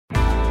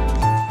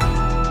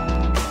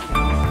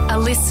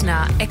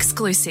listener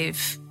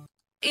exclusive.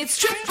 It's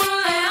Triple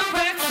M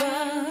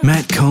Breakfast.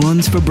 Matt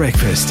Collins for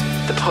breakfast,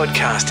 the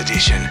podcast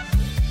edition.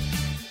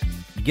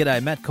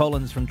 G'day, Matt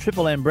Collins from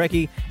Triple M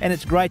Brekkie, and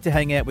it's great to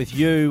hang out with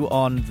you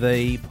on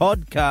the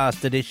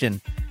podcast edition,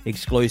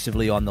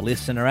 exclusively on the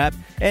Listener app.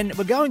 And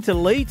we're going to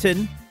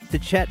Leeton to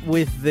chat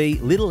with the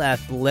Little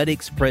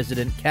Athletics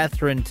president,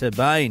 Catherine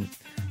Tabane.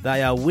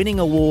 They are winning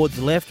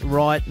awards left,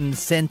 right and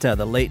centre,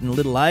 the Leeton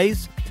Little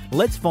A's.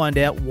 Let's find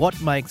out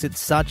what makes it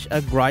such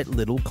a great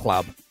little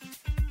club.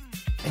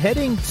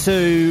 Heading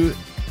to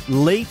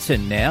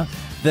Leeton now,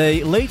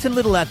 the Leeton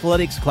Little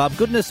Athletics Club,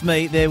 goodness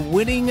me, they're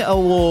winning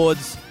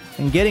awards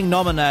and getting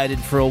nominated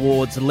for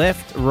awards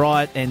left,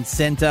 right and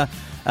centre.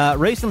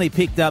 Recently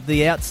picked up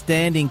the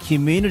Outstanding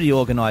Community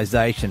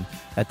Organisation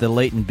at the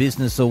Leeton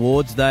Business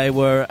Awards. They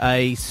were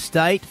a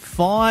state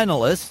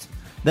finalist.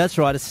 That's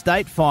right, a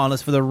state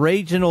finalist for the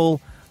Regional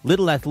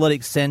Little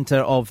Athletics Centre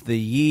of the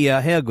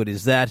Year. How good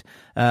is that?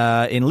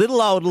 In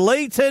little old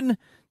Leeton.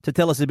 To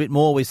tell us a bit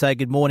more, we say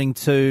good morning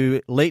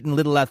to Leeton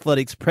Little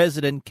Athletics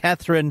President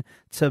Catherine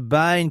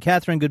Tabane.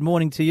 Catherine, good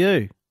morning to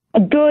you.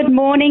 Good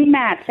morning,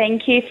 Matt.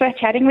 Thank you for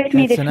chatting with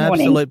me this morning. It's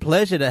an absolute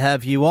pleasure to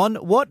have you on.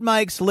 What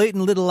makes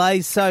Leeton Little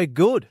A's so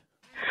good?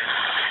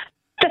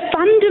 The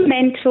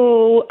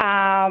fundamental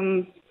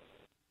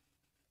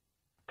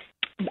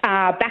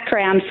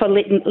background for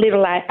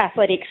Little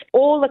Athletics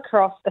all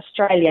across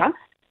Australia,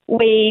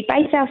 we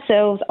base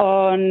ourselves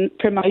on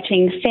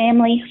promoting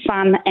family,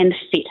 fun and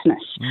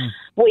fitness.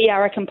 We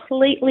are a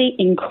completely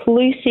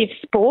inclusive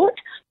sport.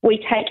 We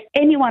take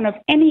anyone of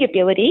any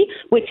ability,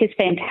 which is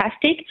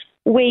fantastic.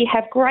 We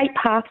have great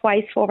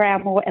pathways for our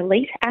more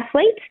elite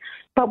athletes,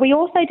 but we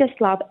also just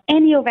love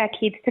any of our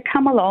kids to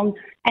come along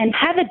and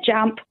have a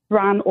jump,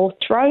 run or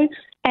throw,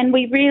 and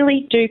we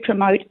really do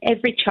promote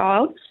every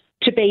child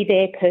to be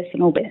their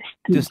personal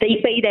best.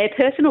 Be their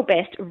personal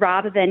best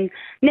rather than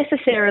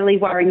necessarily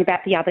worrying about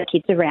the other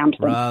kids around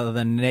them. Rather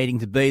than needing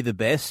to be the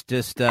best,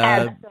 just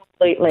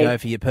Absolutely. Go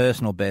for your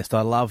personal best.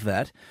 I love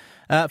that.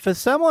 For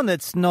someone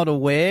that's not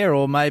aware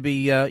or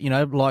maybe,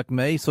 like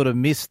me, sort of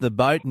missed the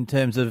boat in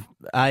terms of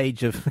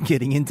age of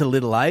getting into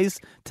Little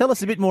A's, tell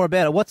us a bit more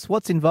about it.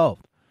 What's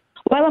involved?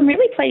 Well, I'm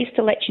really pleased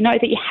to let you know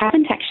that you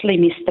haven't actually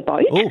missed the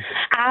boat.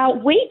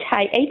 We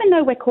take, even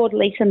though we're called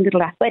Leeton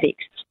Little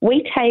Athletics,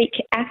 we take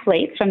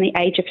athletes from the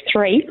age of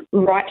 3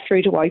 right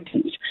through to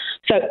Opens.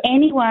 So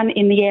anyone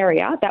in the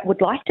area that would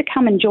like to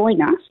come and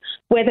join us,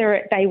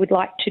 whether they would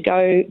like to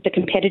go the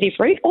competitive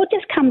route or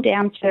just come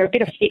down for a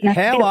bit of fitness.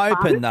 How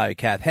open though,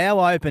 Kath? How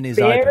open is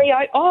Very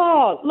open?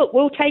 Oh, look,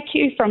 we'll take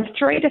you from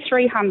 3 to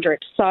 300.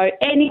 So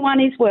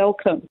anyone is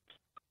welcome.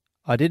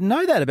 I didn't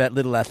know that about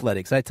Little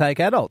Athletics. They take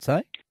adults,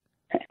 eh?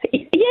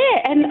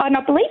 Yeah, and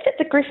I believe that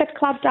the Griffith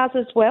Club does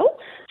as well.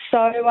 So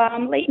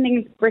Leeton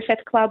and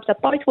Griffith Clubs are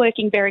both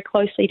working very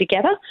closely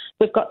together.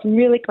 We've got some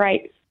really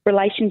great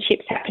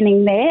relationships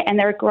happening there, and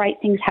there are great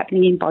things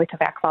happening in both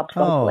of our clubs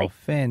locally. Oh,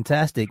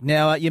 fantastic.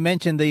 Now, you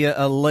mentioned the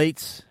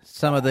elites,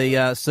 some of the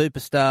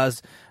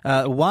superstars.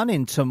 One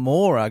in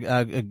Temora,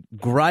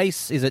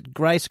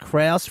 Grace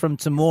Krause from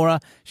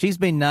Temora? She's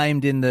been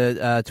named in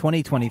the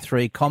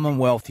 2023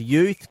 Commonwealth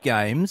Youth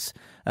Games,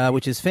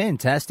 which is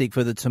fantastic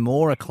for the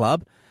Temora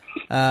club.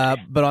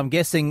 But I'm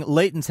guessing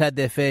Leeton's had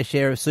their fair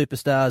share of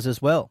superstars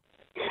as well.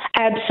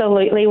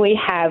 Absolutely, we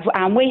have.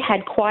 We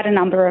had quite a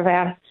number of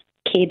our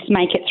kids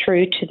make it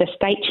through to the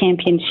state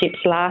championships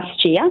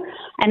last year,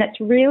 and it's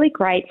really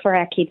great for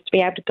our kids to be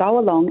able to go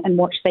along and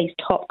watch these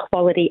top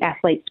quality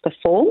athletes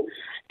perform.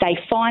 They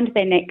find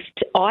their next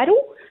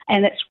idol,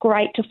 and it's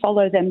great to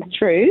follow them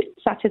through,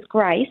 such as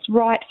Grace,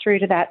 right through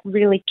to that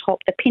really top,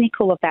 the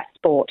pinnacle of that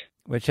sport.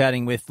 We're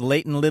chatting with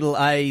Leeton Little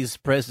A's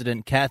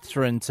president,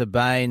 Catherine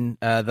Tabane.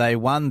 They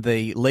won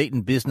the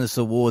Leeton Business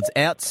Awards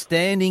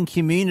Outstanding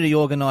Community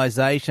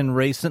Organisation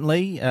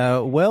recently.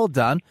 Well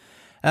done.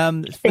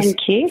 Thank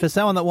you. For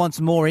someone that wants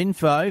more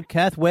info,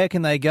 Kath, where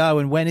can they go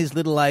and when is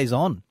Little A's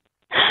on?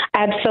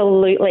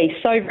 Absolutely.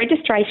 So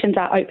registrations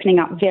are opening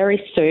up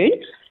very soon.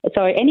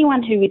 So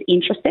anyone who is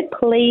interested,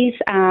 please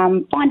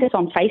find us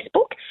on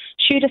Facebook.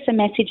 Shoot us a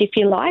message if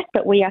you like,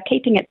 but we are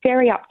keeping it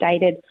very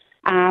updated.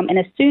 And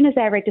as soon as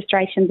our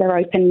registrations are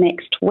open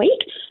next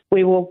week,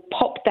 we will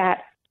pop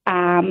that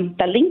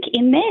the link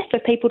in there for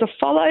people to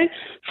follow.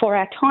 For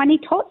our tiny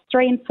tots,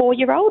 3 and 4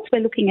 year olds,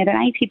 we're looking at an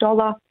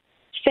 $80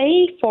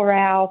 fee. For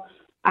our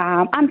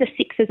under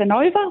 6s and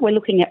over, we're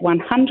looking at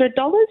 $100,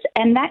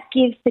 and that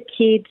gives the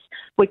kids,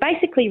 we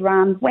basically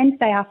run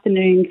Wednesday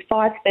afternoons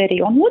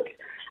 5:30 onwards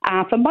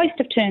for most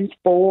of term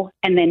 4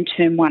 and then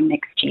term 1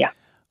 next year.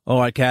 All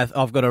right, Kath,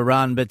 I've got to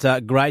run, but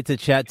great to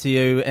chat to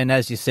you. And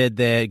as you said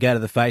there, go to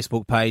the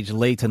Facebook page,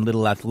 Leeton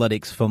Little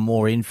Athletics, for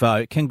more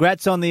info.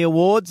 Congrats on the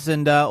awards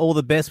and all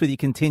the best with your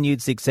continued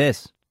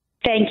success.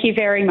 Thank you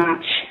very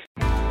much.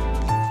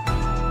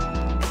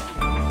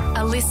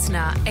 A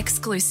listener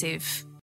exclusive.